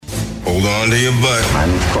going to your butt.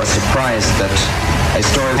 I'm, of course, surprised that a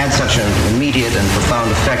story had such an immediate and profound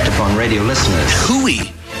effect upon radio listeners.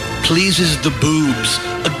 Hooey pleases the boobs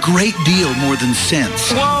a great deal more than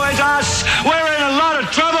sense. Woe is us! We're in a lot of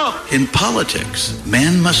trouble! In politics,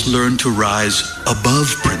 man must learn to rise above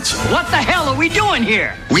principle. What the hell are we doing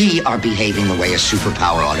here? We are behaving the way a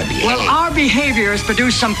superpower ought to behave. Well, our behavior has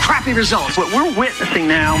produced some crappy results. What we're witnessing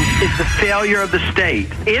now is the failure of the state.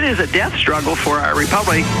 It is a death struggle for our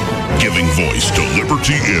republic. Giving voice to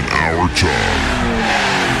liberty in our time.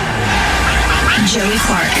 Joey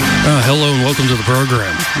Clark. Hello and welcome to the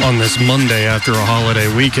program on this Monday after a holiday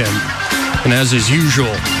weekend. And as is usual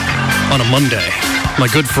on a Monday, my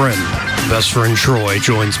good friend, best friend Troy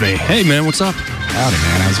joins me. Hey man, what's up? Howdy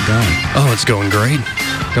man, how's it going? Oh, it's going great.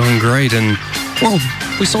 Going great. And, well,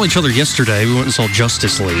 we saw each other yesterday. We went and saw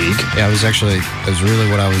Justice League. Yeah, it was really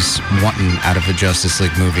what I was wanting out of a Justice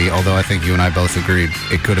League movie, although I think you and I both agreed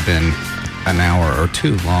it could have been an hour or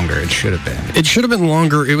two longer. It should have been. It should have been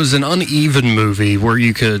longer. It was an uneven movie where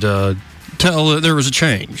you could tell that there was a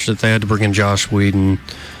change, that they had to bring in Joss Whedon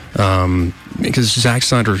because Zack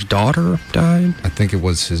Snyder's daughter died. I think it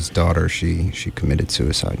was his daughter. She committed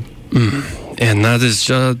suicide. And that is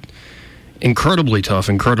incredibly tough,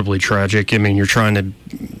 incredibly tragic. I mean,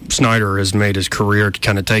 Snyder has made his career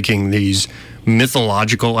kind of taking these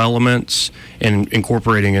mythological elements and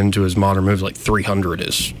incorporating into his modern movies. Like 300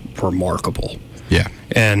 is remarkable. Yeah.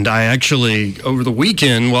 And I actually, over the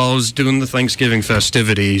weekend, while I was doing the Thanksgiving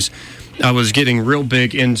festivities, I was getting real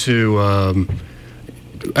big into,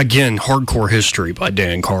 again, Hardcore History by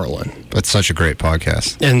Dan Carlin. That's such a great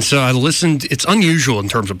podcast. And so I listened. It's unusual in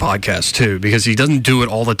terms of podcasts, too, because he doesn't do it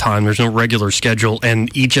all the time. There's no regular schedule,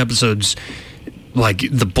 and each episode's like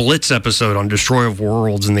the Blitz episode on Destroyer of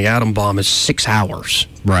Worlds and the Atom Bomb is 6 hours.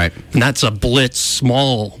 Right. And that's a Blitz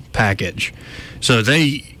small package. So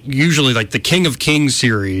they usually, like the King of Kings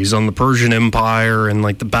series on the Persian Empire and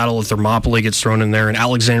like the Battle of Thermopylae gets thrown in there and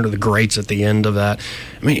Alexander the Great's at the end of that.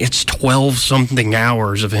 I mean, it's 12-something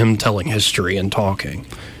hours of him telling history and talking.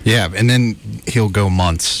 Yeah, and then he'll go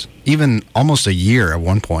months, even almost a year at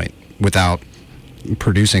one point, without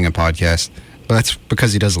producing a podcast. But that's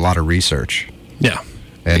because he does a lot of research. Yeah.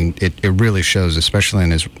 And it really shows, especially in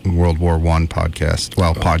his World War I podcast.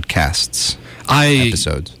 Well, podcasts.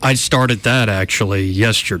 Episodes. I started that actually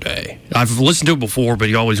yesterday. I've listened to it before, but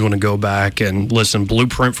you always want to go back and listen.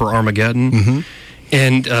 Blueprint for Armageddon. Mm-hmm.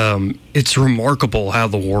 And it's remarkable how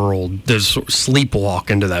the world does sleepwalk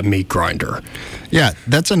into that meat grinder. Yeah,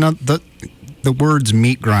 that's another. The words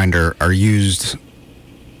meat grinder are used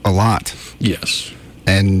a lot. Yes.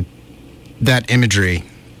 And that imagery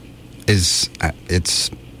is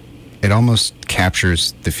it almost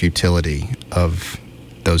captures the futility of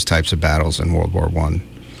those types of battles in World War I.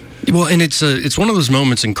 Well, and it's one of those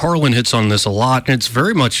moments, and Carlin hits on this a lot, and it's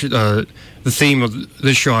very much the theme of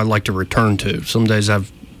this show I like to return to. Some days I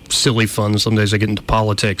have silly fun, some days I get into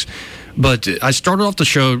politics. But I started off the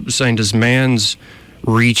show saying, does man's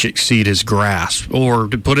reach exceed his grasp? Or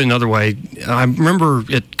to put it another way, I remember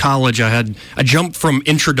at college I jumped from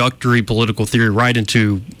introductory political theory right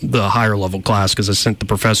into the higher level class because I sent the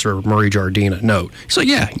professor, Murray Jardine, a note. So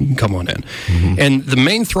yeah, you can come on in. Mm-hmm. And the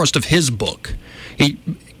main thrust of his book, he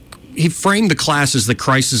framed the class as the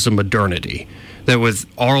crisis of modernity, that with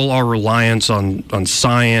all our reliance on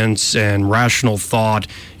science and rational thought,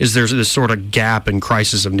 there's this sort of gap and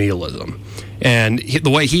crisis of nihilism. And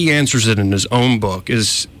the way he answers it in his own book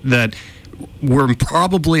is that we're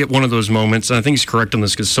probably at one of those moments, and I think he's correct on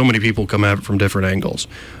this because so many people come at it from different angles,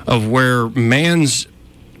 of where man's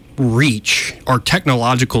reach, our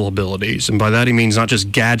technological abilities, and by that he means not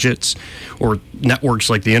just gadgets or networks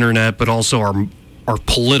like the internet, but also our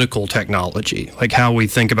political technology, like how we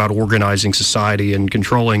think about organizing society and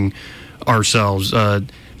controlling ourselves, that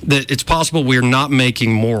it's possible we're not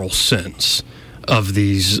making moral sense of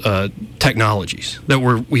these technologies, that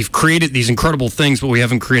we've created these incredible things, but we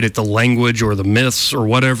haven't created the language or the myths or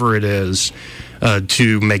whatever it is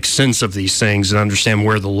to make sense of these things and understand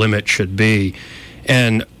where the limit should be.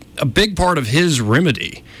 And a big part of his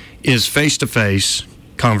remedy is face-to-face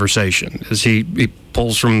conversation, as he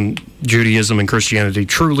pulls from Judaism and Christianity,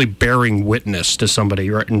 truly bearing witness to somebody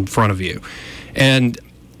right in front of you. And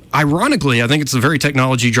ironically, I think it's the very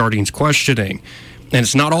technology Jardine's questioning, and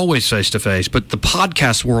it's not always face-to-face, but the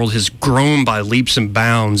podcast world has grown by leaps and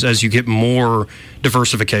bounds as you get more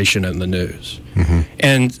diversification in the news. Mm-hmm.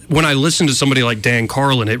 And when I listen to somebody like Dan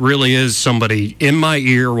Carlin, it really is somebody in my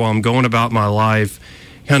ear while I'm going about my life,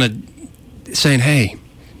 kind of saying, hey,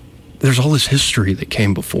 there's all this history that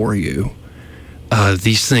came before you.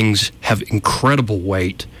 These things have incredible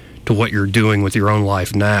weight to what you're doing with your own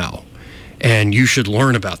life now. and you should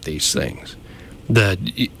learn about these things. That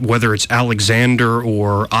whether it's Alexander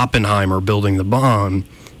or Oppenheimer building the bomb,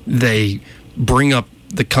 they bring up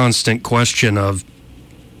the constant question of,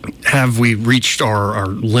 have we reached our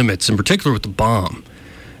limits, in particular with the bomb?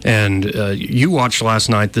 And you watched last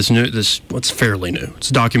night this what's fairly new. It's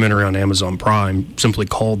a documentary on Amazon Prime simply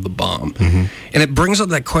called The Bomb. Mm-hmm. And it brings up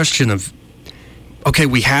that question of, okay,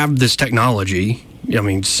 we have this technology, I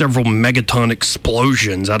mean, several megaton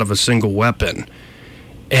explosions out of a single weapon.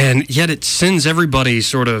 And yet it sends everybody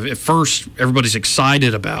sort of, at first, everybody's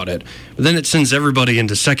excited about it. But then it sends everybody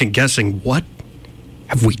into second guessing, what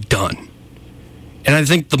have we done? And I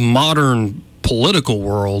think the modern political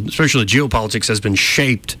world, especially geopolitics, has been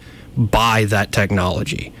shaped by that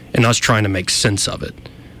technology and us trying to make sense of it.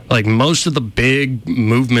 Like most of the big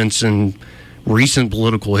movements in recent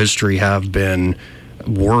political history have been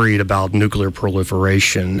worried about nuclear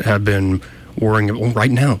proliferation, have been worrying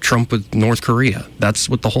right now, Trump with North Korea. That's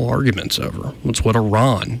what the whole argument's over. That's what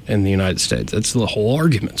Iran in the United States, that's the whole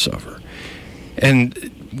argument's over.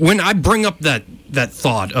 And when I bring up that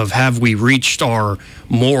thought of, have we reached our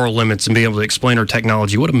moral limits and be able to explain our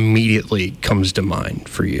technology, what immediately comes to mind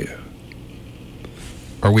for you?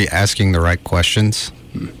 Are we asking the right questions?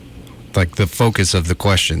 Like the focus of the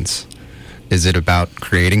questions. Is it about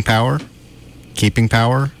creating power? Keeping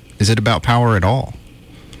power? Is it about power at all?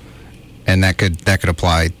 And that could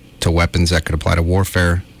apply to weapons, that could apply to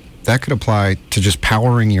warfare, that could apply to just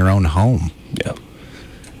powering your own home. Yeah.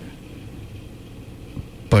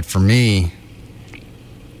 But for me,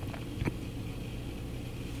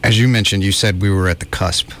 as you mentioned, you said we were at the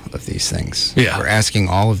cusp of these things. Yeah. We're asking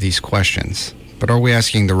all of these questions, but are we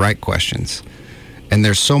asking the right questions? And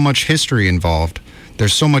there's so much history involved.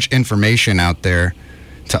 There's so much information out there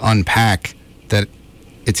to unpack that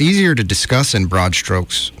it's easier to discuss in broad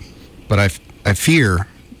strokes, but I fear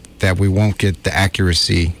that we won't get the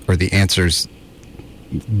accuracy or the answers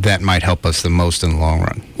that might help us the most in the long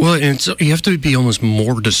run. Well, and so you have to be almost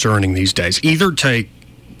more discerning these days. Either take,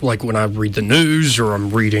 like when I read the news or I'm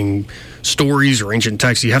reading stories or ancient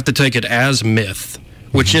texts, you have to take it as myth,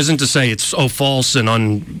 which isn't to say it's false and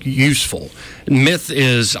unuseful. Myth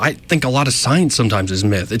is, I think a lot of science sometimes is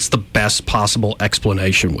myth. It's the best possible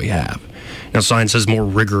explanation we have. Now, science has more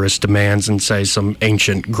rigorous demands than, say, some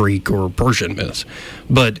ancient Greek or Persian myths.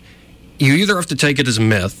 But you either have to take it as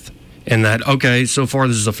myth, and that, okay, so far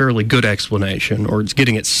this is a fairly good explanation, or it's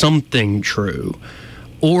getting at something true,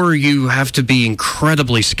 or you have to be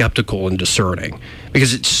incredibly skeptical and discerning,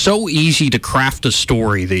 because it's so easy to craft a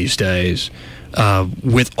story these days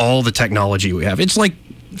with all the technology we have. It's like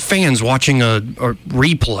fans watching a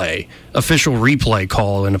replay, official replay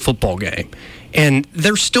call in a football game. And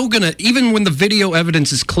they're still going to, even when the video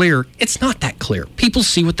evidence is clear, it's not that clear. People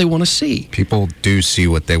see what they want to see. People do see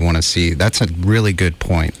what they want to see. That's a really good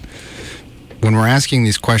point. When we're asking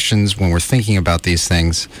these questions, when we're thinking about these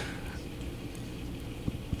things,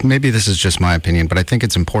 maybe this is just my opinion, but I think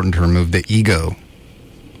it's important to remove the ego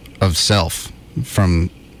of self from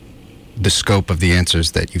the scope of the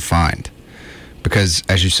answers that you find. Because,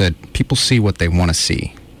 as you said, people see what they want to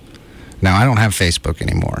see. Now, I don't have Facebook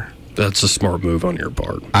anymore. That's a smart move on your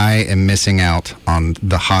part. I am missing out on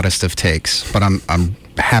the hottest of takes, but I'm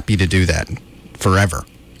happy to do that forever,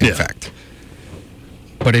 in fact.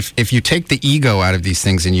 But if you take the ego out of these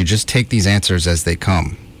things and you just take these answers as they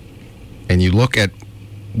come, and you look at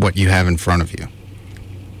what you have in front of you,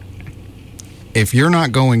 if you're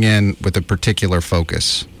not going in with a particular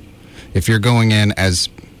focus, if you're going in as,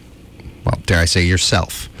 well, dare I say,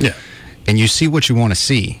 yourself, and you see what you want to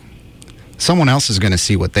see, someone else is going to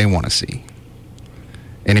see what they want to see.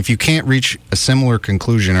 And if you can't reach a similar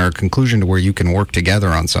conclusion or a conclusion to where you can work together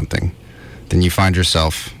on something, then you find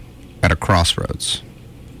yourself at a crossroads.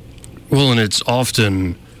 Well, and it's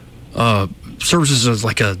often serves as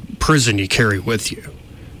like a prison you carry with you.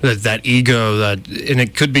 That ego, and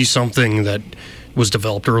it could be something that was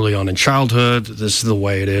developed early on in childhood. This is the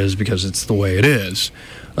way it is because it's the way it is.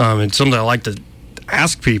 It's something I like to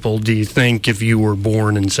ask people, do you think if you were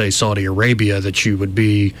born in, say, Saudi Arabia, that you would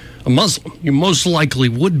be a Muslim? You most likely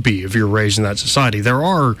would be if you're raised in that society. There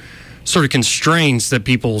are sort of constraints that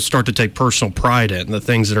people start to take personal pride in, the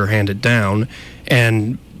things that are handed down.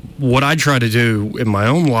 And what I try to do in my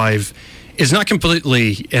own life is not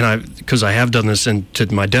completely, and because I have done this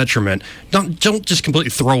to my detriment, don't just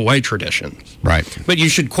completely throw away traditions. Right. But you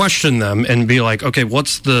should question them and be like, okay,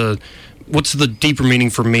 what's the what's the deeper meaning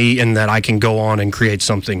for me in that I can go on and create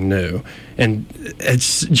something new? And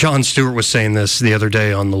it's Jon Stewart was saying this the other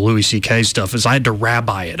day on the Louis C.K. stuff, is I had to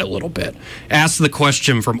rabbi it a little bit. Ask the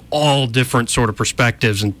question from all different sort of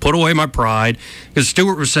perspectives and put away my pride. Because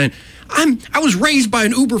Stewart was saying, I was raised by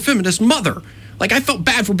an uber feminist mother. Like, I felt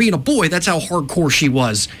bad for being a boy. That's how hardcore she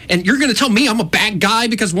was. And you're going to tell me I'm a bad guy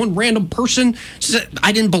because one random person said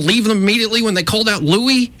I didn't believe them immediately when they called out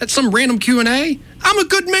Louis at some random Q&A? I'm a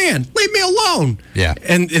good man. Leave me alone. Yeah.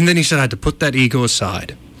 And then he said I had to put that ego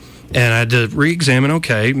aside. And I had to re-examine,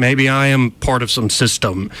 okay, maybe I am part of some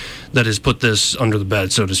system that has put this under the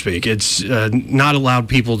bed, so to speak. It's not allowed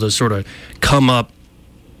people to sort of come up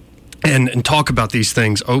and talk about these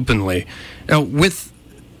things openly. Now,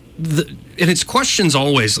 and it's questions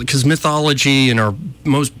always, because mythology and our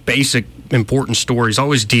most basic important stories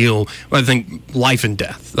always deal, I think, life and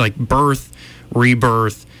death, like birth,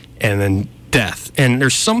 rebirth, and then death. And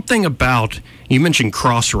there's something about, you mentioned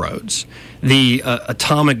Crossroads, the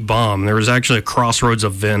atomic bomb. There was actually a Crossroads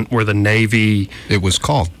event where the Navy... It was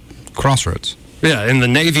called Crossroads. Yeah, and the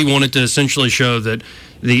Navy wanted to essentially show that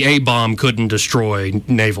the A-bomb couldn't destroy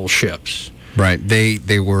naval ships. Right.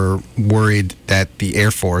 They were worried that the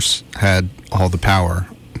Air Force had all the power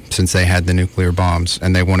since they had the nuclear bombs,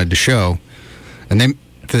 and they wanted to show. And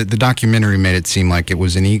the documentary made it seem like it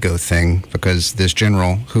was an ego thing because this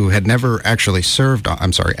general who had never actually served on,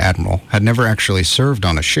 admiral, had never actually served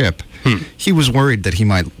on a ship, he was worried that he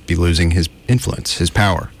might be losing his influence, his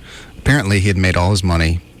power. Apparently, he had made all his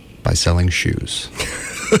money by selling shoes.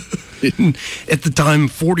 At the time,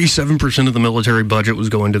 47% of the military budget was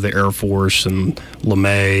going to the Air Force and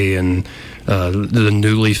LeMay and the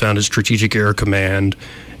newly founded Strategic Air Command.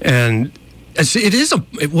 And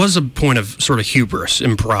it was a point of sort of hubris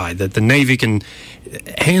and pride that the Navy can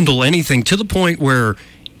handle anything to the point where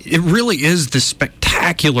it really is this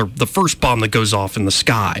spectacular, the first bomb that goes off in the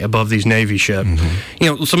sky above these Navy ships. Mm-hmm.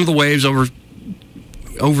 You know, some of the waves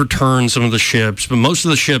overturn some of the ships, but most of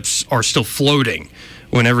the ships are still floating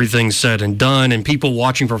when everything's said and done, and people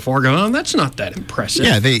watching from far go, oh, that's not that impressive.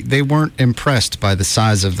 Yeah, they weren't impressed by the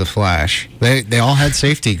size of the flash. They all had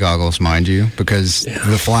safety goggles, mind you, because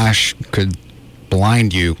the flash could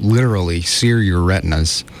blind you, literally sear your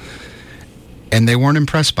retinas. And they weren't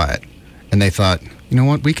impressed by it. And they thought, you know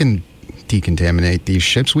what, we can decontaminate these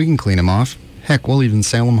ships, we can clean them off. Heck, we'll even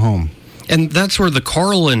sail them home. And that's where the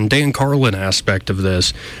Dan Carlin aspect of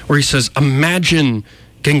this, where he says, imagine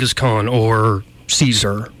Genghis Khan or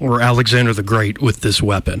Caesar or Alexander the Great with this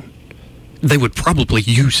weapon. They would probably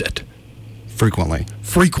use it.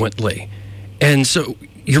 Frequently. And so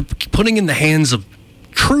you're putting in the hands of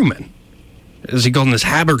Truman, as he called him, this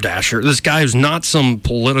haberdasher, this guy who's not some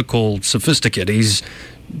political sophisticate. He's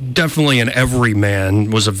definitely an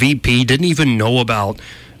everyman, was a VP, didn't even know about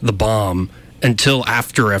the bomb until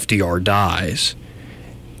after FDR dies.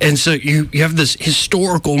 And so you have this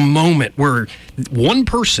historical moment where one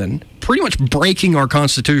person, pretty much breaking our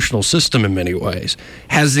constitutional system in many ways,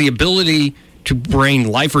 has the ability to bring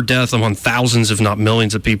life or death among thousands, if not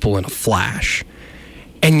millions of people in a flash.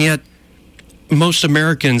 And yet, most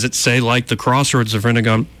Americans that say, like the Crossroads event, are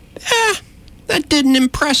going, that didn't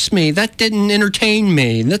impress me. That didn't entertain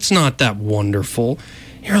me. That's not that wonderful.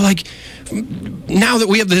 You're like, now that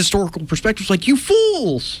we have the historical perspective, it's like, you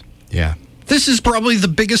fools. Yeah. This is probably the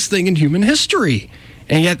biggest thing in human history.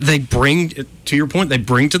 And yet they bring, to your point, they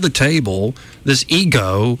bring to the table this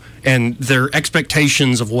ego and their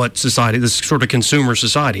expectations of what society, this sort of consumer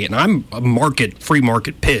society. And I'm a free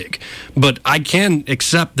market pig. But I can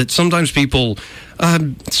accept that sometimes people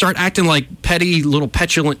start acting like petty little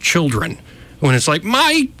petulant children when it's like,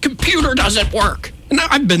 my computer doesn't work. And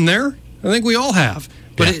I've been there. I think we all have.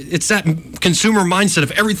 But it's that consumer mindset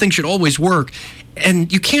of everything should always work.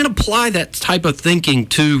 And you can't apply that type of thinking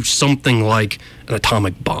to something like an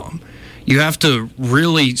atomic bomb. You have to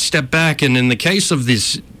really step back. And in the case of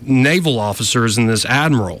these naval officers and this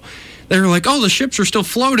admiral, they're like, oh, the ships are still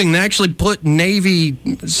floating. They actually put Navy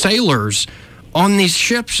sailors on these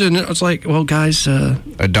ships. And it was like, well, guys.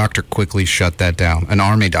 A doctor quickly shut that down. An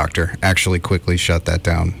Army doctor actually quickly shut that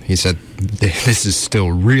down. He said, this is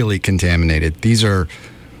still really contaminated. The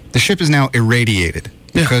ship is now irradiated.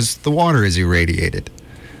 Because the water is irradiated.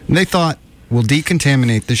 And they thought, we'll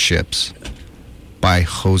decontaminate the ships by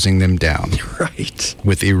hosing them down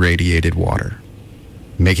with irradiated water,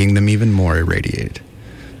 making them even more irradiated.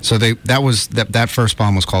 So that first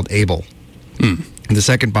bomb was called Able. And the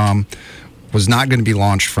second bomb was not going to be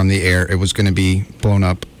launched from the air. It was going to be blown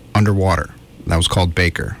up underwater. That was called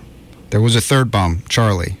Baker. There was a third bomb,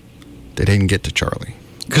 Charlie. They didn't get to Charlie.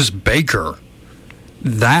 Because Baker,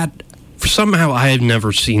 that somehow I had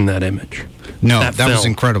never seen that image. No, that was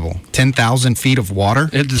incredible. 10,000 feet of water.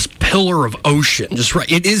 This pillar of ocean, just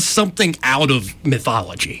right. It is something out of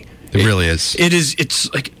mythology. It really is. It is.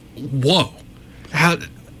 It's like, whoa, how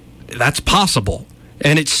that's possible,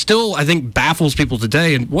 and it still, I think, baffles people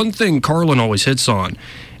today. And one thing Carlin always hits on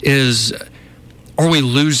is, are we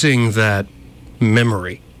losing that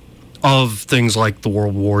memory of things like the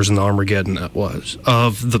World Wars and the Armageddon that was,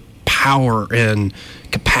 of the power and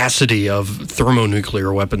capacity of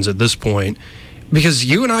thermonuclear weapons at this point? Because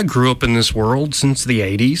you and I grew up in this world since the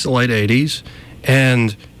 80s, the late 80s,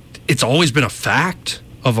 and it's always been a fact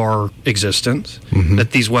of our existence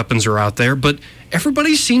that these weapons are out there, but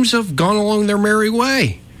everybody seems to have gone along their merry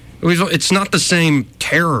way. It's not the same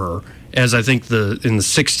terror as I think in the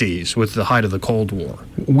 60s with the height of the Cold War.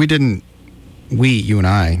 You and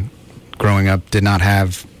I, growing up, did not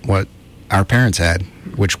have what our parents had,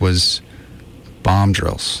 which was bomb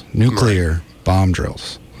drills, nuclear bomb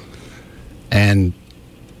drills. And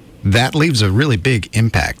that leaves a really big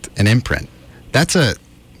impact, an imprint. That's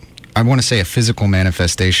I want to say a physical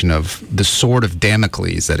manifestation of the sword of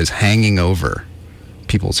Damocles that is hanging over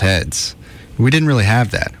people's heads. We didn't really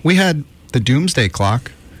have that. We had the doomsday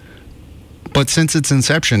clock, but since its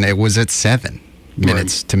inception, it was at 7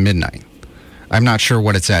 minutes to midnight. I'm not sure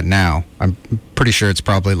what it's at now. I'm pretty sure it's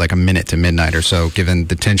probably like a minute to midnight or so, given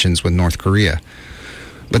the tensions with North Korea.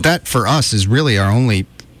 But that, for us, is really our only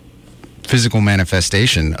physical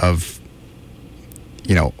manifestation of,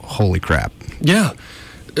 holy crap. Yeah.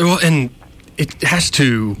 Well, and it has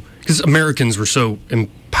to, because Americans were so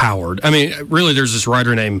empowered. I mean, really, there's this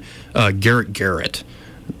writer named Garrett Garrett,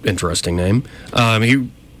 interesting name. He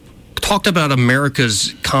talked about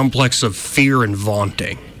America's complex of fear and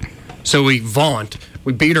vaunting. So we vaunt,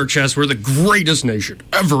 we beat our chest, we're the greatest nation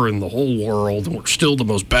ever in the whole world, and we're still the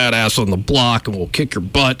most badass on the block, and we'll kick your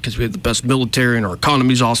butt because we have the best military, and our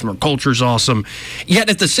economy's awesome, our culture's awesome. Yet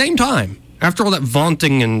at the same time, after all that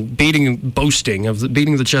vaunting and beating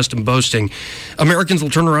the chest and boasting, Americans will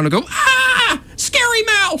turn around and go, scary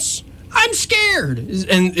mouse, I'm scared.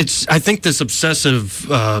 And it's, I think, this obsessive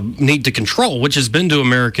need to control, which has been to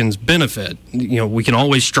Americans' benefit. We can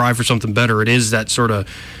always strive for something better. It is that sort of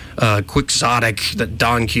quixotic, that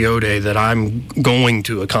Don Quixote, that I'm going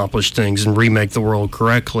to accomplish things and remake the world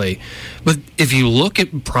correctly. But if you look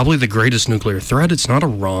at probably the greatest nuclear threat, it's not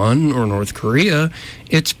Iran or North Korea,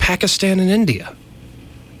 it's Pakistan and India.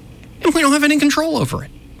 And we don't have any control over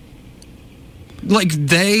it. Like,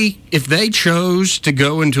 if they chose to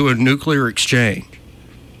go into a nuclear exchange,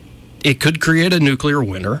 it could create a nuclear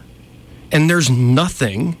winter, and there's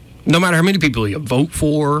nothing, no matter how many people you vote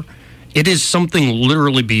for, it is something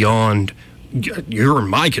literally beyond your and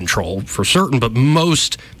my control for certain, but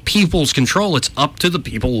most people's control. It's up to the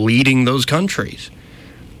people leading those countries.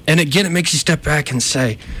 And again, it makes you step back and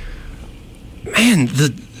say, man,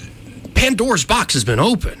 the Pandora's box has been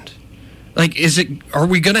opened. Like, are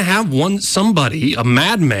we going to have somebody, a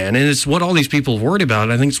madman, and it's what all these people are worried about.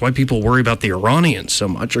 I think it's why people worry about the Iranians so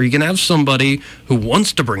much. Are you going to have somebody who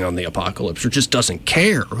wants to bring on the apocalypse or just doesn't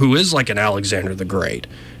care, who is like an Alexander the Great,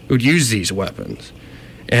 who would use these weapons?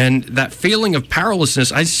 And that feeling of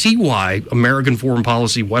powerlessness, I see why American foreign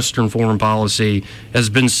policy, Western foreign policy, has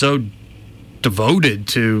been so devoted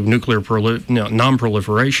to nuclear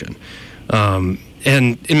non-proliferation.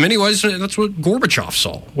 And in many ways, that's what Gorbachev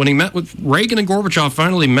saw. When he met with Reagan and Gorbachev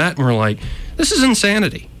finally met and were like, this is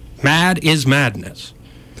insanity. Mad is madness.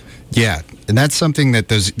 Yeah, and that's something that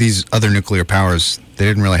these other nuclear powers, they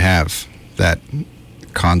didn't really have, that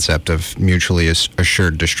concept of mutually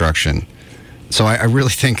assured destruction. So I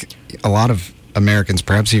really think a lot of Americans,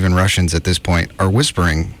 perhaps even Russians at this point, are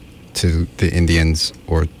whispering to the Indians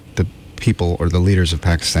or the people or the leaders of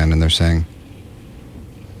Pakistan, and they're saying,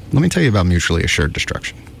 let me tell you about mutually assured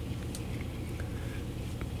destruction.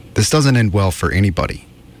 This doesn't end well for anybody.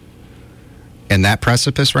 And that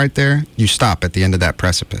precipice right there, you stop at the end of that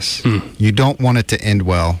precipice. You don't want it to end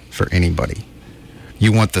well for anybody.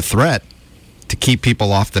 You want the threat to keep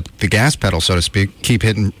people off the gas pedal, so to speak, keep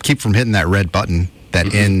from hitting that red button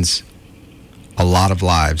that ends a lot of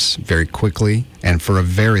lives very quickly and for a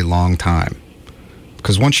very long time.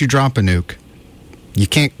 Because once you drop a nuke, you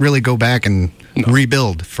can't really go back and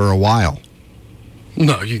rebuild for a while.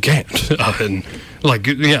 No, you can't. And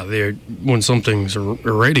when something's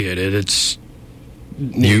irradiated, it's...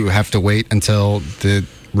 You have to wait until the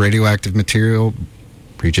radioactive material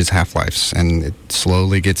reaches half-lives, and it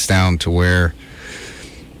slowly gets down to where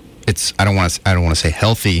it's, I don't want to say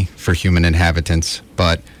healthy for human inhabitants,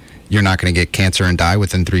 but you're not going to get cancer and die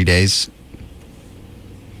within 3 days.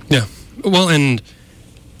 Yeah. Well, and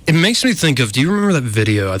It makes me think of, do you remember that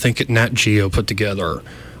video I think Nat Geo put together a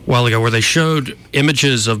while ago where they showed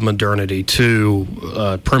images of modernity to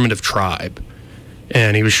a primitive tribe?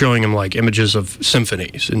 And he was showing them like images of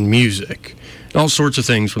symphonies and music and all sorts of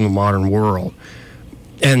things from the modern world.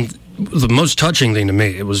 And the most touching thing to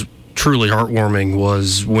me, it was truly heartwarming,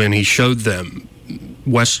 was when he showed them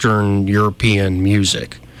Western European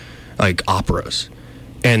music, like operas.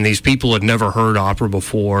 And these people had never heard opera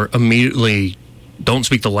before, immediately don't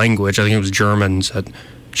speak the language. I think it was German, said,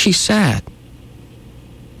 she's sad.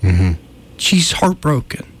 Mm-hmm. She's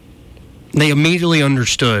heartbroken. They immediately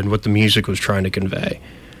understood what the music was trying to convey.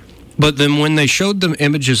 But then when they showed them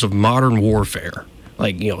images of modern warfare,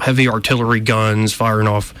 like, heavy artillery guns firing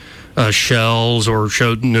off shells, or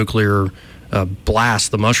showed nuclear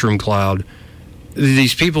blast, the mushroom cloud,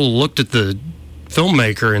 these people looked at the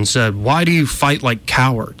filmmaker and said, why do you fight like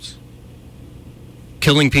cowards?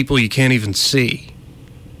 Killing people you can't even see.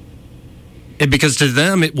 And because to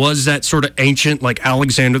them, it was that sort of ancient, like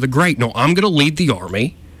Alexander the Great. No, I'm going to lead the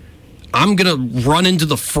army. I'm going to run into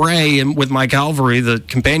the fray and with my cavalry, the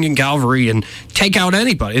companion cavalry, and take out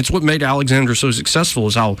anybody. It's what made Alexander so successful,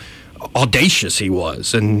 is how audacious he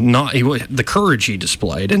was, and the courage he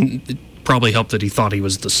displayed. And it probably helped that he thought he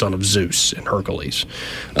was the son of Zeus and Hercules.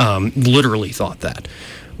 Literally thought that.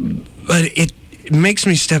 But it makes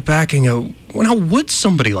me step back and go, well, how would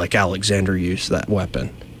somebody like Alexander use that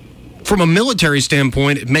weapon? From a military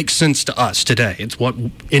standpoint, it makes sense to us today. It's what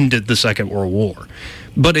ended the Second World War.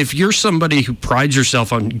 But if you're somebody who prides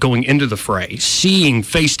yourself on going into the fray, seeing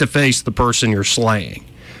face-to-face the person you're slaying,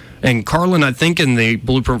 and Carlin, I think in the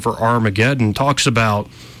Blueprint for Armageddon, talks about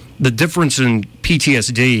the difference in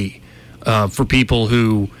PTSD for people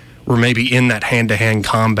who were maybe in that hand-to-hand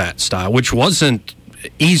combat style, which wasn't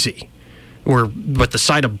easy. But the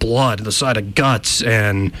sight of blood, the sight of guts,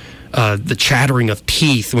 and the chattering of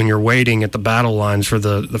teeth when you're waiting at the battle lines for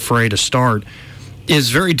the fray to start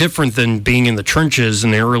is very different than being in the trenches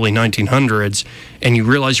in the early 1900s and you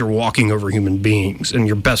realize you're walking over human beings and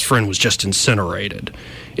your best friend was just incinerated.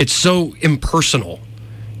 It's so impersonal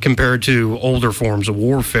compared to older forms of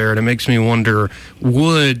warfare, and it makes me wonder,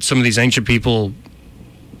 would some of these ancient people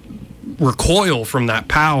recoil from that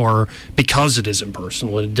power because it is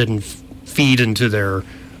impersonal? It didn't feed into their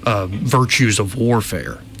virtues of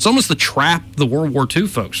warfare. It's almost the trap the World War II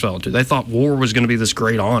folks fell into. They thought war was going to be this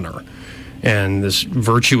great honor and this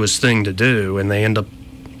virtuous thing to do, and they end up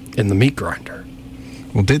in the meat grinder.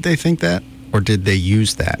 Well, did they think that, or did they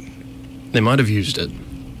use that? They might have used it.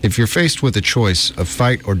 If you're faced with a choice of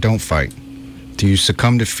fight or don't fight, do you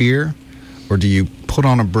succumb to fear, or do you put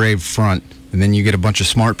on a brave front, and then you get a bunch of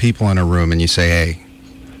smart people in a room and you say, hey,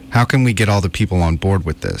 how can we get all the people on board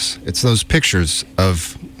with this? It's those pictures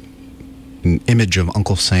of an image of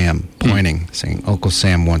Uncle Sam pointing, saying, Uncle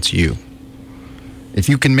Sam wants you. If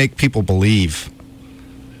you can make people believe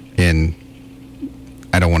in,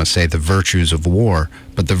 I don't want to say the virtues of war,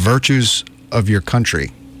 but the virtues of your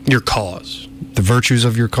country. Your cause. The virtues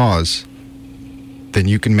of your cause, then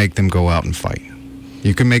you can make them go out and fight.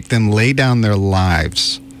 You can make them lay down their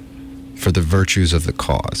lives for the virtues of the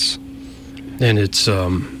cause. And it's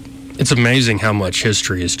amazing how much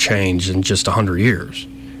history has changed in just 100 years.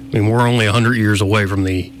 I mean, we're only 100 years away from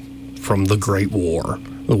the Great War,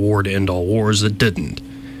 the war to end all wars that didn't.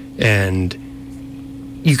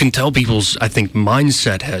 And you can tell people's, I think,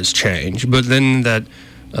 mindset has changed. But then that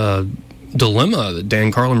dilemma that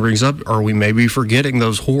Dan Carlin brings up, are we maybe forgetting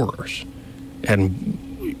those horrors?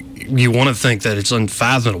 And you want to think that it's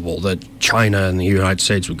unfathomable that China and the United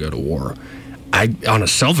States would go to war. On a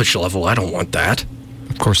selfish level, I don't want that.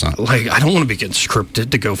 Of course not. Like, I don't want to be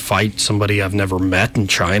conscripted to go fight somebody I've never met in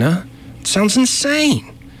China. It sounds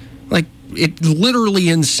insane. Like, it's literally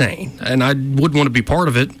insane. And I wouldn't want to be part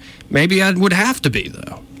of it. Maybe I would have to be,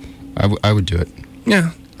 though. I would do it.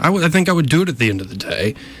 Yeah, I think I would do it at the end of the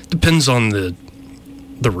day. Depends on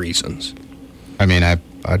the reasons. I mean,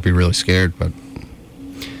 I'd be really scared, but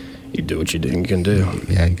you do what you can do.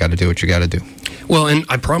 Yeah, you got to do what you got to do. Well, and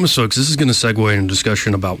I promise, folks, this is going to segue into a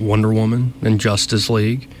discussion about Wonder Woman and Justice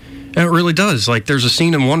League. And it really does. Like, there's a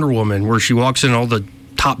scene in Wonder Woman where she walks in and all the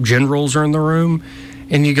top generals are in the room,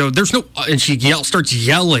 and you go, there's no... And she starts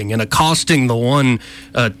yelling and accosting the one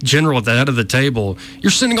general at the head of the table.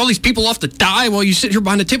 You're sending all these people off to die while you sit here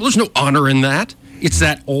behind the table. There's no honor in that. It's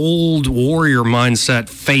that old warrior mindset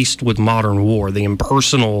faced with modern war, the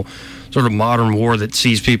impersonal sort of modern war that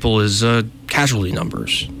sees people as casualty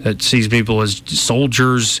numbers, that sees people as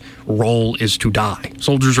soldiers' role is to die.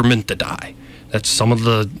 Soldiers are meant to die. That's some of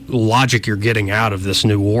the logic you're getting out of this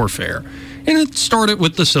new warfare. And it started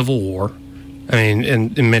with the Civil War. I mean,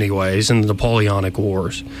 in many ways, in the Napoleonic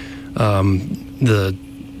Wars. The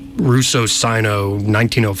Russo-Sino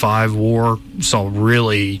 1905 war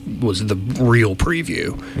was the real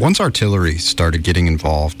preview. Once artillery started getting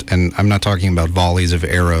involved, and I'm not talking about volleys of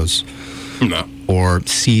arrows or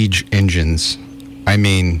siege engines, I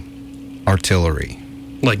mean artillery.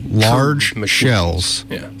 Like large shells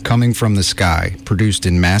coming from the sky, produced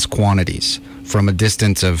in mass quantities from a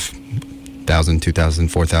distance of 1,000, 2,000,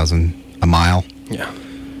 4,000, a mile. Yeah.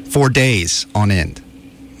 4 days on end,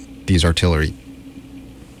 these artillery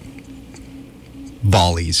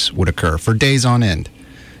volleys would occur for days on end.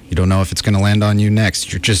 You don't know if it's going to land on you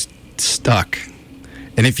next. You're just stuck.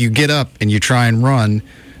 And if you get up and you try and run,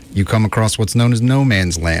 you come across what's known as no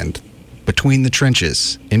man's land, between the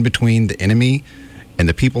trenches, in between the enemy and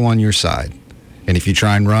the people on your side. And if you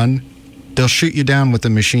try and run, they'll shoot you down with a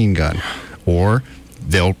machine gun. Or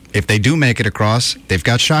if they do make it across, they've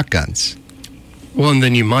got shotguns. Well, and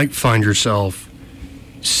then you might find yourself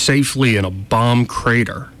safely in a bomb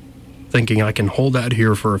crater, thinking I can hold out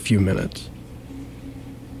here for a few minutes.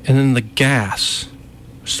 And then the gas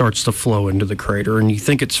starts to flow into the crater, and you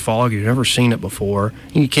think it's fog, you've never seen it before,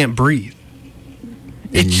 and you can't breathe.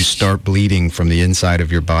 And you start bleeding from the inside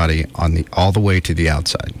of your body all the way to the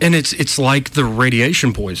outside. And it's like the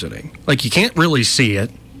radiation poisoning. Like, you can't really see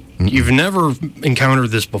it. You've never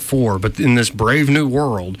encountered this before, but in this brave new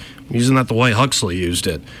world, using that the way Huxley used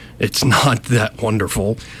it, it's not that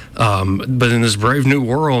wonderful. But in this brave new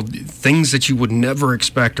world, things that you would never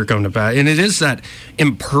expect are coming to pass. And it is that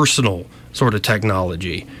impersonal sort of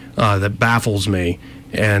technology that baffles me.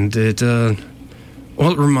 And it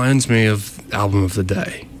reminds me of Album of the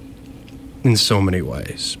Day in so many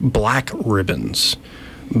ways. Black Ribbons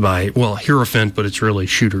by, Hierophant, but it's really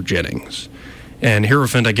Shooter Jennings. And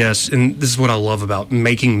Hierophant, I guess, and this is what I love about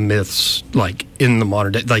making myths, like, in the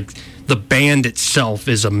modern day. Like, the band itself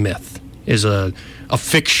is a myth, is a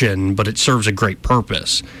fiction, but it serves a great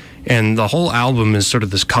purpose. And the whole album is sort of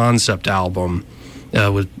this concept album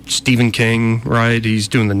with Stephen King, right? He's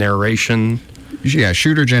doing the narration. Yeah,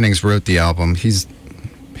 Shooter Jennings wrote the album. He's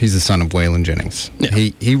the son of Waylon Jennings. Yeah.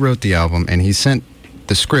 He wrote the album, and he sent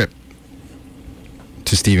the script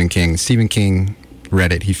to Stephen King. Stephen King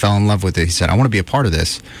read it. He fell in love with it. He said, I want to be a part of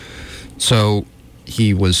this. So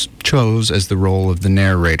he was chose as the role of the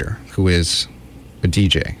narrator, who is a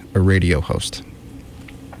DJ, a radio host.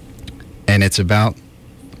 And it's about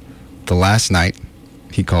the last night.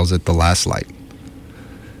 He calls it the last light.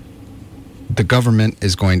 The government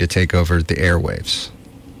is going to take over the airwaves.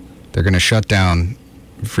 They're going to shut down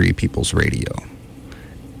Free People's Radio.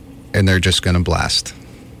 And they're just going to blast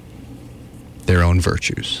their own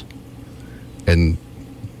virtues. And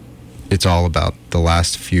it's all about the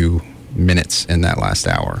last few minutes in that last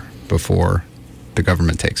hour before the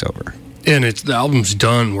government takes over. And the album's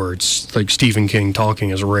done where it's like Stephen King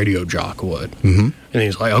talking as a radio jock would. Mm-hmm. And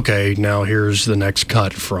he's like, okay, now here's the next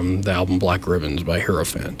cut from the album Black Ribbons by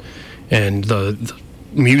Hierophant. And the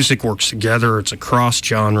music works together. It's across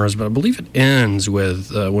genres, but I believe it ends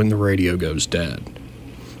with When the Radio Goes Dead.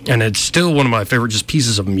 And it's still one of my favorite just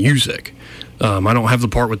pieces of music. I don't have the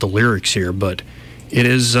part with the lyrics here, but it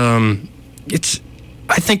is, it's,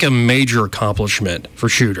 I think, a major accomplishment for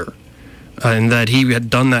Shooter. In that he had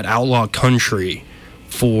done that outlaw country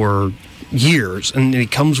for years, and he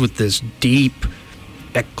comes with this deep,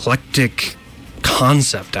 eclectic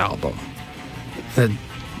concept album that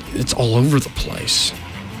it's all over the place.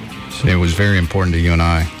 It was very important to you and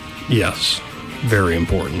I. Yes, very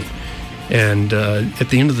important. And at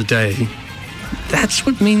the end of the day, that's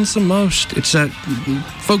what means the most. It's that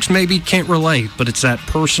folks maybe can't relate, but it's that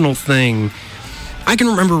personal thing. I can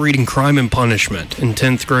remember reading Crime and Punishment in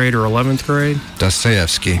 10th grade or 11th grade.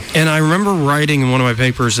 Dostoevsky. And I remember writing in one of my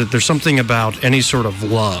papers that there's something about any sort of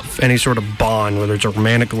love, any sort of bond, whether it's a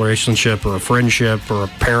romantic relationship or a friendship or a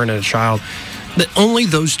parent and a child, that only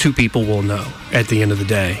those two people will know at the end of the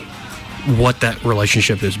day what that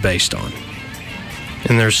relationship is based on.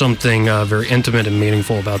 And there's something very intimate and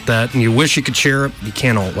meaningful about that. And you wish you could share it, but you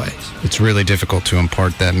can't always. It's really difficult to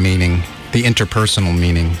impart that meaning, the interpersonal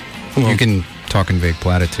meaning. Well, you can talk in vague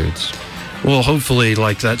platitudes. Well, hopefully,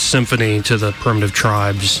 like that symphony to the primitive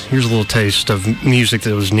tribes, here's a little taste of music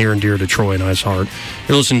that was near and dear to Troy and I's heart.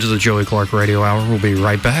 You're listening to the Joey Clark Radio Hour. We'll be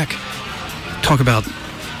right back. Talk about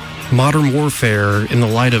modern warfare in the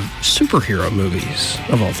light of superhero movies,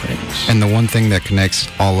 of all things. And the one thing that connects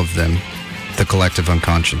all of them, the collective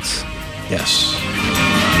unconscious. Yes.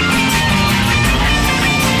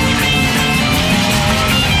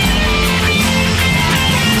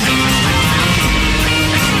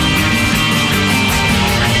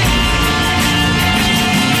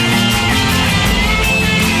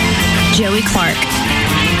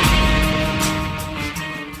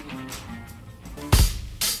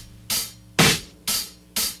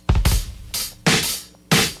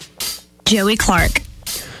 Joey Clark.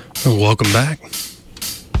 Welcome back.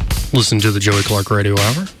 Listen to the Joey Clark Radio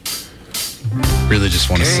Hour. Really just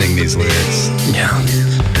want to sing these lyrics. Yeah.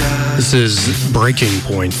 This is Breaking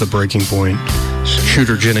Point, The Breaking Point.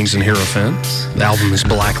 Shooter Jennings and Hero Fent. The album is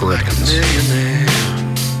Black Ribbons. If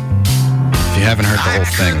you haven't heard the whole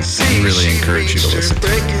thing, I really encourage you to listen to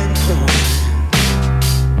it.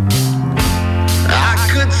 I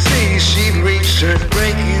could see she'd reached her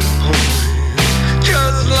breaking point,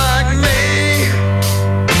 just like me.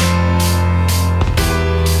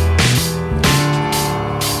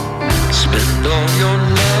 Spend all your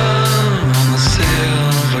love on the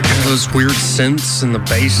silver cup. Those weird synths and the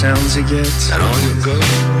bass sounds he gets. And all you go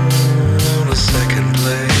to second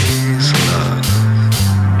place, love.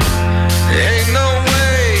 Ain't no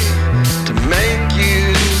way to make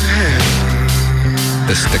you happy.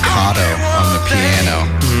 The staccato on the piano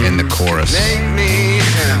in the chorus. Make me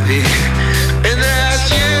happy, and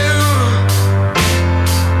that's you.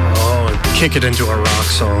 Oh, and kick it into a rock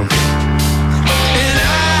song.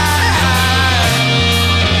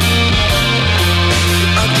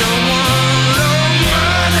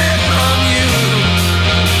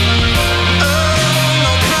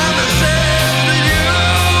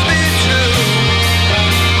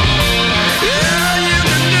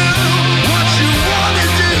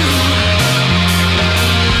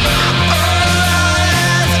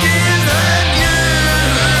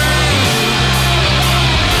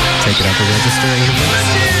 Take it out the register a little bit.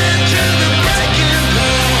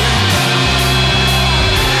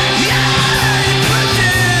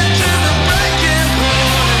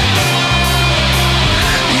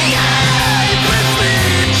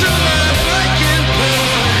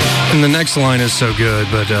 And the next line is so good,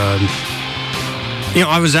 but,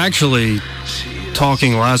 I was actually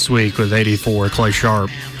talking last week with 84, Clay Sharp,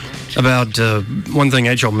 about one thing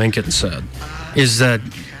H.L. Mencken said, is that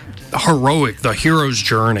the hero's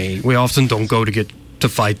journey, we often don't go to get to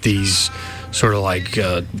fight these sort of like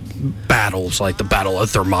battles, like the Battle of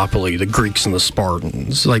Thermopylae, the Greeks and the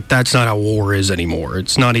Spartans. Like, that's not how war is anymore.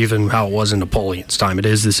 It's not even how it was in Napoleon's time. It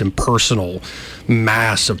is this impersonal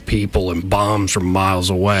mass of people and bombs from miles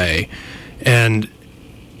away. And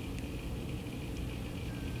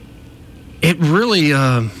it really,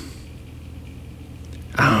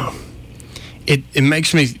 it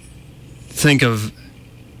makes me think of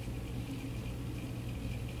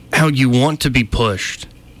how you want to be pushed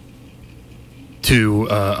to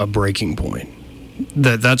a breaking point.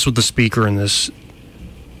 That's what the speaker in this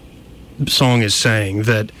song is saying,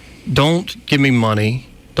 that don't give me money,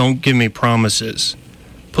 don't give me promises,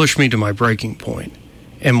 push me to my breaking point.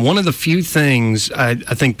 And one of the few things I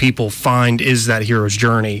think people find is that hero's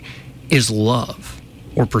journey is love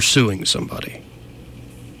or pursuing somebody.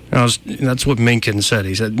 That's what Mencken said.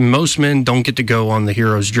 He said, most men don't get to go on the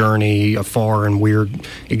hero's journey afar in weird,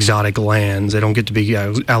 exotic lands. They don't get to be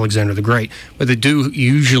Alexander the Great, but they do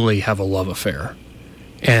usually have a love affair.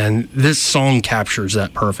 And this song captures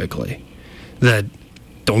that perfectly. That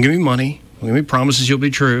don't give me money, don't give me promises you'll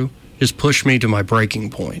be true, just push me to my breaking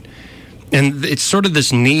point. And it's sort of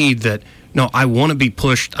this need that, no, I want to be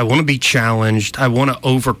pushed, I want to be challenged, I want to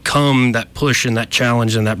overcome that push and that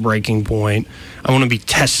challenge and that breaking point. I want to be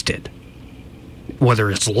tested, whether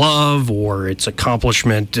it's love or it's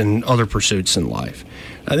accomplishment and other pursuits in life.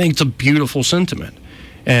 I think it's a beautiful sentiment.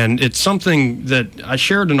 And it's something that I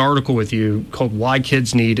shared an article with you called Why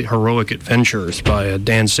Kids Need Heroic Adventures by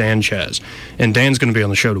Dan Sanchez. And Dan's going to be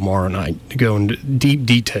on the show tomorrow night to go into deep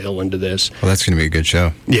detail into this. Well, that's going to be a good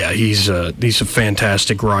show. Yeah, he's a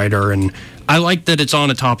fantastic writer. And I like that it's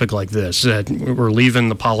on a topic like this, that we're leaving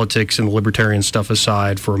the politics and the libertarian stuff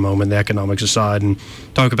aside for a moment, the economics aside, and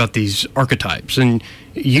talk about these archetypes. And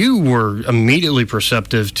you were immediately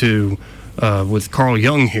perceptive to, with Carl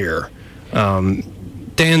Jung here,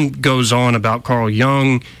 Dan goes on about Carl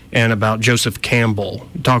Jung and about Joseph Campbell,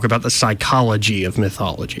 talk about the psychology of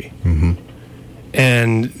mythology. Mm-hmm.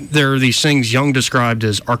 And there are these things Jung described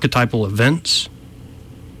as archetypal events: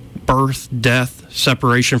 birth, death,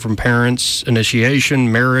 separation from parents,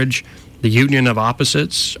 initiation, marriage, the union of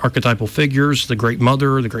opposites, archetypal figures, the great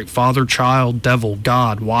mother, the great father, child, devil,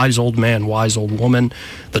 God, wise old man, wise old woman,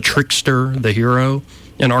 the trickster, the hero,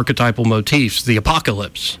 and archetypal motifs, the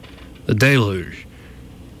apocalypse, the deluge,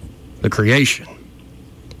 the creation.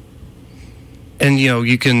 And,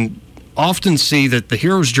 you can often see that the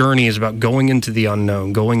hero's journey is about going into the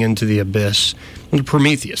unknown, going into the abyss. And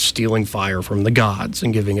Prometheus stealing fire from the gods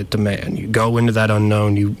and giving it to man. You go into that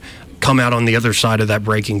unknown, you come out on the other side of that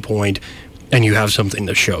breaking point, and you have something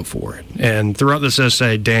to show for it. And throughout this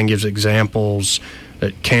essay, Dan gives examples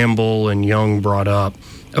that Campbell and Jung brought up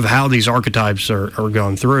of how these archetypes are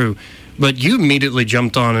gone through. But you immediately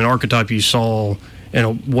jumped on an archetype you saw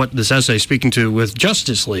and what this essay is speaking to with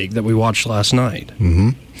Justice League that we watched last night.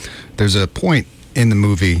 Mm-hmm. There's a point in the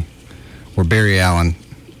movie where Barry Allen,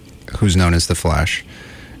 who's known as the Flash,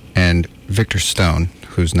 and Victor Stone,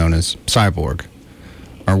 who's known as Cyborg,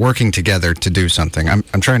 are working together to do something.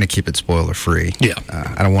 I'm trying to keep it spoiler-free. Yeah.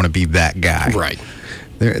 I don't want to be that guy. Right.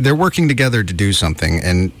 They're working together to do something,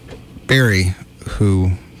 and Barry,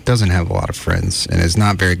 who doesn't have a lot of friends and is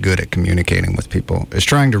not very good at communicating with people, is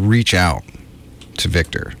trying to reach out to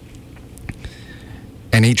Victor.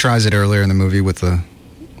 And he tries it earlier in the movie with a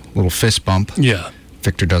little fist bump. Yeah.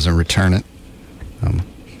 Victor doesn't return it.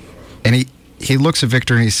 And he looks at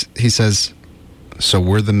Victor and he says, "So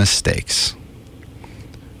we're the mistakes."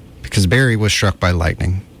 Because Barry was struck by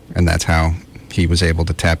lightning, and that's how he was able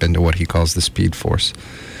to tap into what he calls the Speed Force.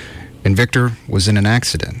 And Victor was in an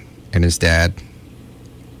accident, and his dad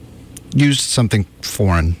used something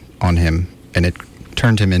foreign on him, and it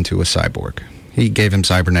turned him into a cyborg. He gave him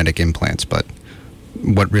cybernetic implants, but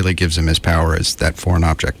what really gives him his power is that foreign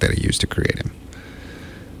object that he used to create him.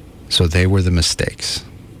 So they were the mistakes.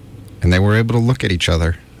 And they were able to look at each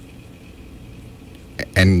other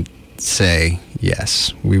and say,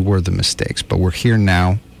 yes, we were the mistakes, but we're here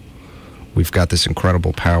now. We've got this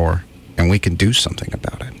incredible power, and we can do something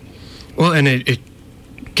about it. Well, and it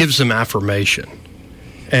gives them affirmation.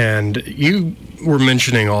 And you were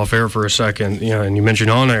mentioning off air for a second, and you mentioned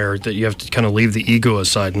on air that you have to kind of leave the ego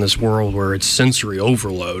aside in this world where it's sensory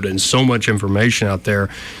overload and so much information out there.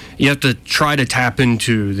 You have to try to tap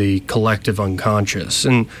into the collective unconscious.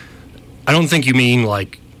 And I don't think you mean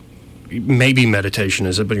like maybe meditation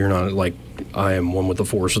is it, but you're not like I am one with the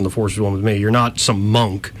Force and the Force is one with me. You're not some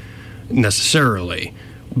monk necessarily.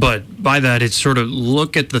 But by that, it's sort of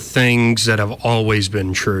look at the things that have always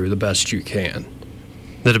been true the best you can.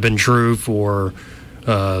 That have been true for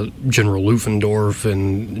General Ludendorff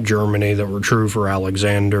in Germany, that were true for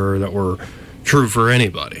Alexander, that were true for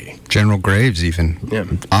anybody. General Graves even. Yeah.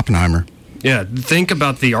 Oppenheimer. Yeah, think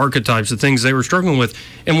about the archetypes, the things they were struggling with.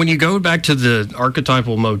 And when you go back to the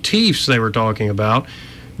archetypal motifs they were talking about,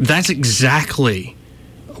 that's exactly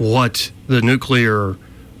what the nuclear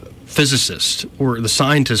physicists or the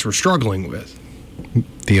scientists were struggling with.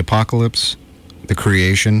 The apocalypse, the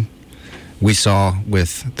creation, we saw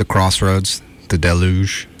with the crossroads, the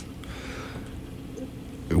deluge.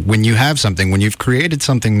 When you have something, when you've created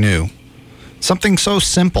something new, something so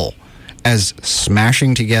simple as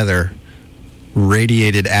smashing together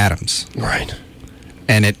radiated atoms. Right.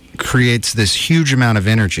 And it creates this huge amount of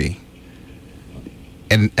energy.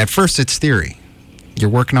 And at first it's theory. You're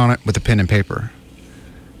working on it with a pen and paper.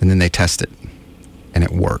 And then they test it. And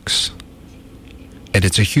it works. And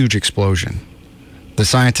it's a huge explosion. The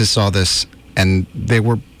scientists saw this and they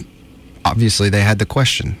had the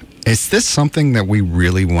question, is this something that we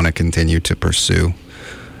really want to continue to pursue?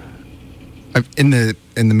 In the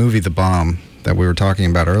movie The Bomb that we were talking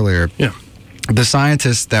about earlier, yeah, the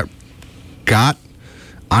scientists that got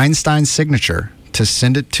Einstein's signature to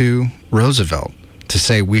send it to Roosevelt to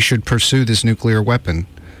say we should pursue this nuclear weapon,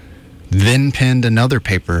 then penned another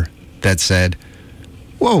paper that said,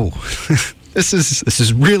 whoa, this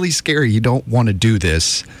is really scary. You don't want to do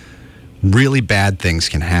this. Really bad things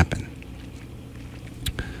can happen.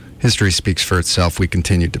 History speaks for itself. We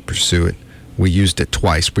continued to pursue it. We used it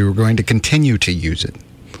twice. We were going to continue to use it.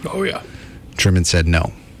 Oh, yeah. Truman said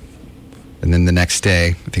no. And then the next day,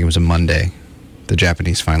 I think it was a Monday, the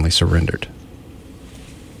Japanese finally surrendered.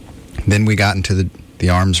 Then we got into the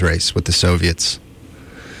arms race with the Soviets.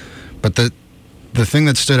 But the thing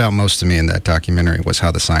that stood out most to me in that documentary was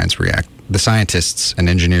how the scientists and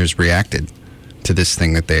engineers reacted to this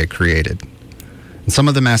thing that they had created. And some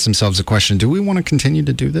of them asked themselves the question, do we want to continue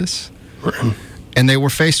to do this? And they were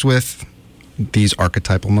faced with these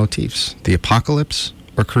archetypal motifs, the apocalypse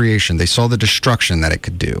or creation. They saw the destruction that it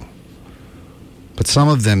could do. But some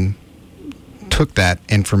of them took that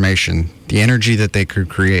information, the energy that they could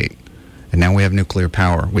create, and now we have nuclear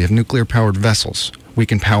power. We have nuclear-powered vessels. We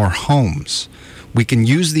can power homes. We can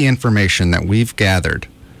use the information that we've gathered,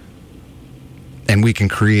 and we can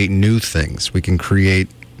create new things. We can create,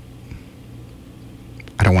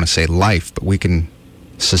 I don't want to say life, but we can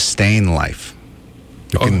sustain life.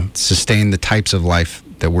 We can sustain the types of life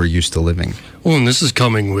that we're used to living. Well, and this is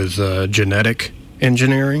coming with genetic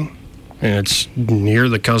engineering, and it's near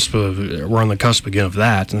the cusp of, we're on the cusp again of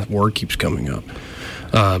that, and the word keeps coming up.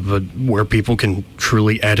 But where people can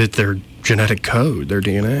truly edit their genetic code, their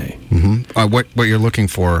DNA. Mm-hmm. What you're looking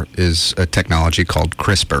for is a technology called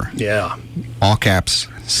CRISPR. Yeah. All caps,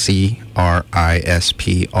 CRISPR.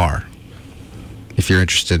 If you're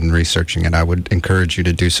interested in researching it, I would encourage you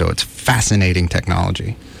to do so. It's fascinating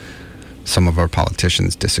technology. Some of our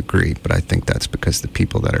politicians disagree, but I think that's because the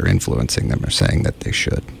people that are influencing them are saying that they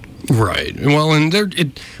should. Right. Well, and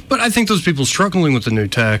but I think those people struggling with the new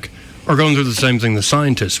tech are going through the same thing the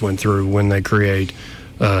scientists went through when they create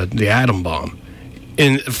the atom bomb.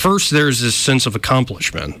 And first, there's this sense of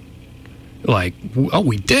accomplishment. Like, oh,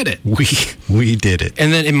 we did it. We did it.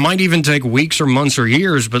 And then it might even take weeks or months or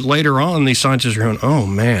years, but later on, these scientists are going, oh,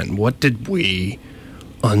 man, what did we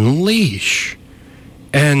unleash?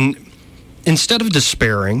 And instead of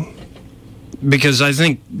despairing, because I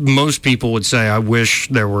think most people would say, I wish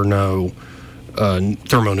there were no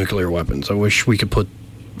thermonuclear weapons. I wish we could put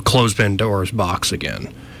close Pandora's box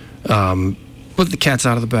again. But the cat's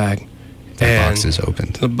out of the bag. The box is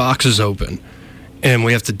opened. The box is open. And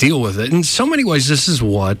we have to deal with it. In so many ways, this is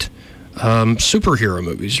what superhero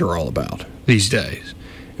movies are all about these days.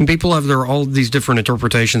 And people have all these different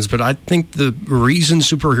interpretations, but I think the reason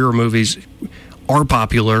superhero movies are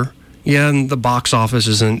popular, and the box office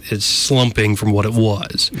it's slumping from what it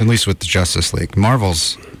was. At least with the Justice League.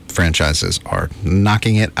 Marvel's franchises are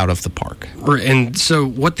knocking it out of the park. And so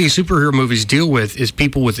what these superhero movies deal with is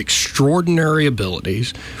people with extraordinary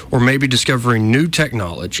abilities or maybe discovering new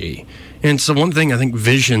technology. And so one thing I think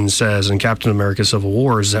Vision says in Captain America Civil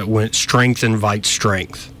War is that when strength invites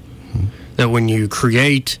strength. That when you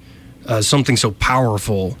create something so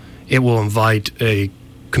powerful, it will invite a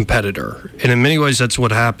competitor. And in many ways, that's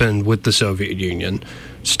what happened with the Soviet Union.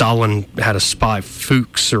 Stalin had a spy,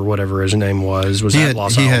 Fuchs or whatever his name was at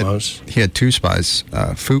Los Alamos. He had two spies.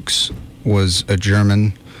 Fuchs was a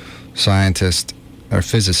German scientist, or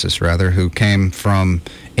physicist rather, who came from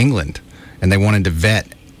England. And they wanted to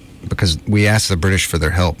vet, because we asked the British for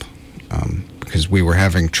their help, because we were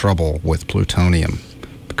having trouble with plutonium,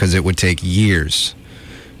 because it would take years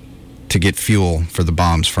to get fuel for the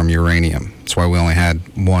bombs from uranium. That's why we only had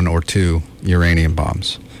 1 or 2 uranium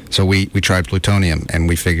bombs. So we tried plutonium, and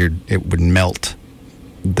we figured it would melt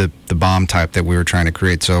the bomb type that we were trying to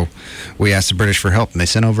create. So we asked the British for help, and they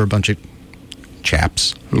sent over a bunch of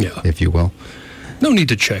chaps, if you will. No need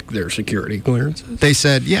to check their security clearances. They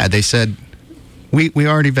said, we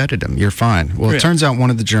already vetted them. You're fine. Well, it turns out one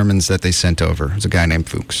of the Germans that they sent over was a guy named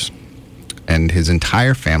Fuchs, and his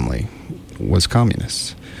entire family was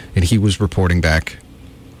communists. And he was reporting back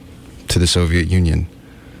to the Soviet Union.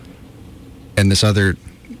 And this other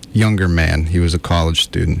younger man, he was a college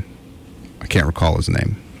student. I can't recall his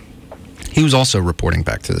name. He was also reporting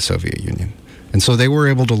back to the Soviet Union. And so they were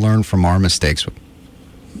able to learn from our mistakes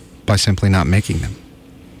by simply not making them.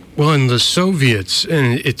 Well, in the Soviets,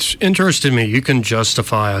 and it's interesting to me, you can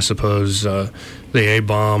justify, I suppose, the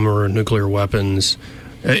A-bomb or nuclear weapons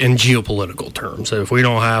in geopolitical terms. If we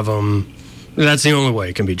don't have them, that's the only way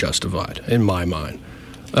it can be justified, in my mind.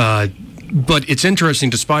 But it's interesting,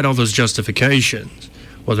 despite all those justifications,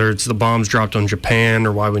 whether it's the bombs dropped on Japan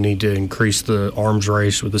or why we need to increase the arms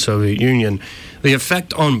race with the Soviet Union, the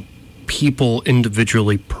effect on people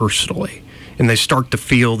individually, personally, and they start to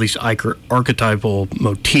feel these archetypal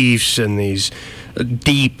motifs and these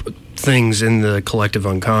deep things in the collective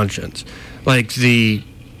unconscious. Like the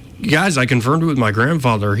guys I confirmed with my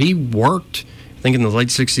grandfather, he worked, I think in the late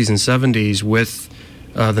 60s and 70s, with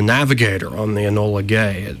the Navigator on the Enola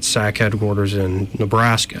Gay at SAC headquarters in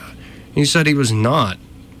Nebraska. He said he was not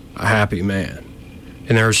a happy man.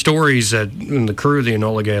 And there are stories that when the crew of the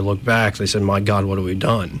Enola Gay looked back, they said, my God, what have we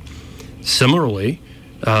done? Similarly,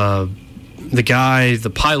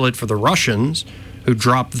 the pilot for the Russians, who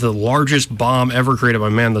dropped the largest bomb ever created by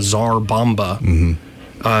man, the Tsar Bomba,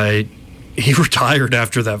 he retired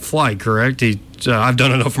after that flight, correct? I've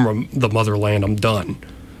done enough from the motherland, I'm done.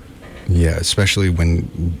 Yeah, especially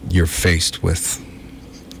when you're faced with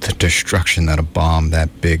the destruction that a bomb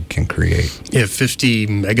that big can create. Yeah, 50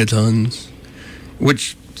 megatons,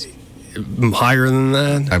 which higher than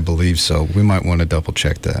that? I believe so. We might want to double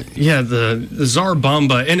check that. Yeah, the Tsar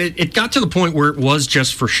Bomba, and it got to the point where it was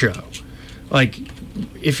just for show. Like,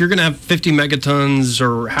 if you're going to have 50 megatons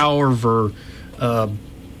or however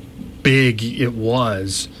big it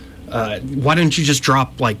was, why didn't you just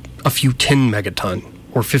drop like a few 10 megaton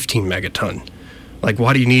or 15 megaton? Like,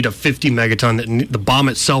 why do you need a 50 megaton? That the bomb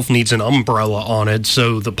itself needs an umbrella on it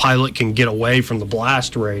so the pilot can get away from the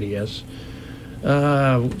blast radius. 50,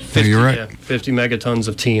 you're right. Yeah, 50 megatons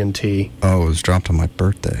of TNT. Oh, it was dropped on my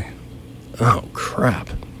birthday. Oh, crap.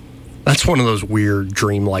 That's one of those weird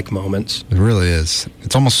dreamlike moments. It really is.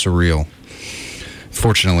 It's almost surreal.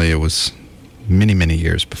 Fortunately, it was many, many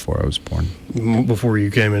years before I was born. Before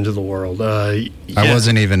you came into the world. Yeah. I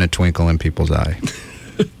wasn't even a twinkle in people's eye.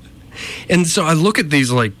 And so I look at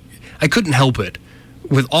these like, I couldn't help it.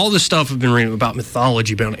 with all the stuff I've been reading about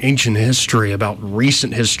mythology, about ancient history, about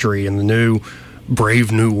recent history, and the new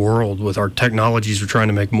brave new world with our technologies we're trying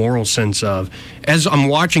to make moral sense of, as I'm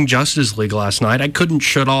watching Justice League last night, I couldn't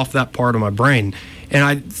shut off that part of my brain. And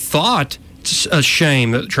I thought it's a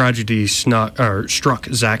shame that tragedy struck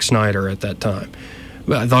Zack Snyder at that time.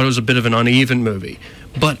 I thought it was a bit of an uneven movie.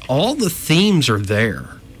 But all the themes are there,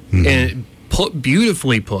 and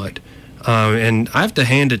beautifully put. And I have to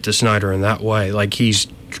hand it to Snyder in that way. Like, he's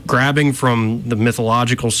grabbing from the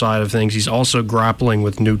mythological side of things. He's also grappling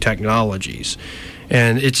with new technologies.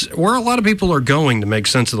 And it's where a lot of people are going to make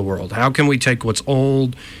sense of the world. How can we take what's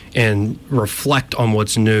old and reflect on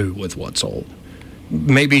what's new with what's old?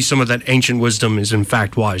 Maybe some of that ancient wisdom is in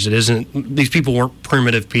fact wise. It isn't, these people weren't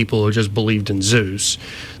primitive people who just believed in Zeus.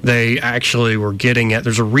 They actually were getting at,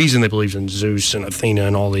 there's a reason they believed in Zeus and Athena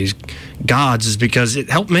and all these gods, is because it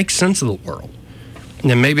helped make sense of the world.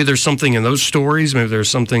 And maybe there's something in those stories, maybe there's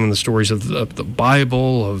something in the stories of the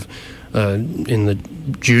Bible, in the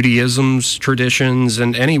Judaism's traditions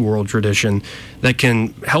and any world tradition that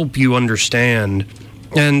can help you understand.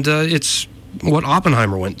 And it's what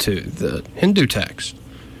Oppenheimer went to, the Hindu text.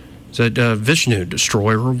 It's that Vishnu,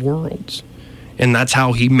 destroyer of worlds. And that's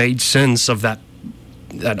how he made sense of that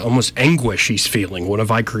almost anguish he's feeling. What have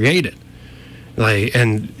I created?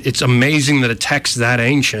 And it's amazing that a text that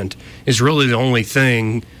ancient is really the only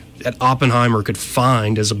thing that Oppenheimer could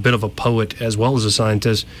find as a bit of a poet as well as a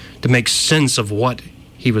scientist to make sense of what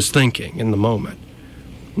he was thinking in the moment.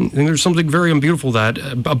 And there's something very beautiful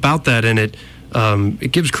about that, and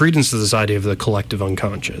it gives credence to this idea of the collective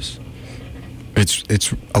unconscious.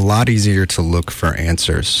 It's a lot easier to look for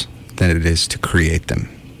answers than it is to create them.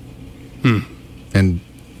 And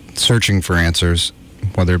searching for answers,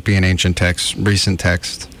 whether it be in ancient text, recent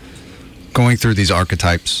text, going through these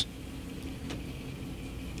archetypes,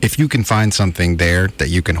 if you can find something there that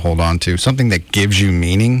you can hold on to, something that gives you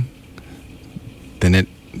meaning, then it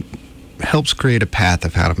helps create a path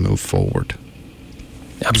of how to move forward.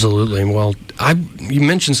 Absolutely. Well, you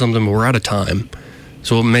mentioned something, but we're out of time,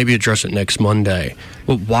 so we'll maybe address it next Monday.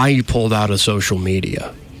 But why you pulled out of social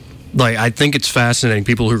media? Like, I think it's fascinating.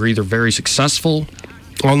 People who are either very successful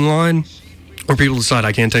online, or people decide,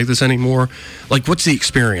 I can't take this anymore. Like, what's the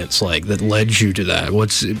experience like that led you to that?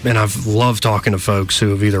 And I've loved talking to folks who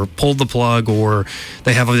have either pulled the plug or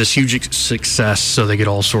they have this huge success, so they get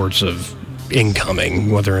all sorts of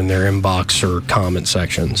incoming, whether in their inbox or comment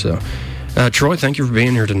section. So, Troy, thank you for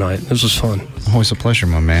being here tonight. This was fun. Always a pleasure,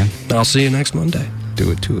 my man. I'll see you next Monday.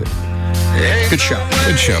 Do it to it. Good show.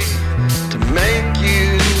 Good show. To make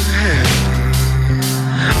you happy.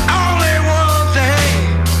 Only one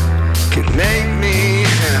thing can make me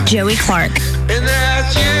happy. Joey Clark. And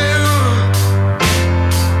that's you.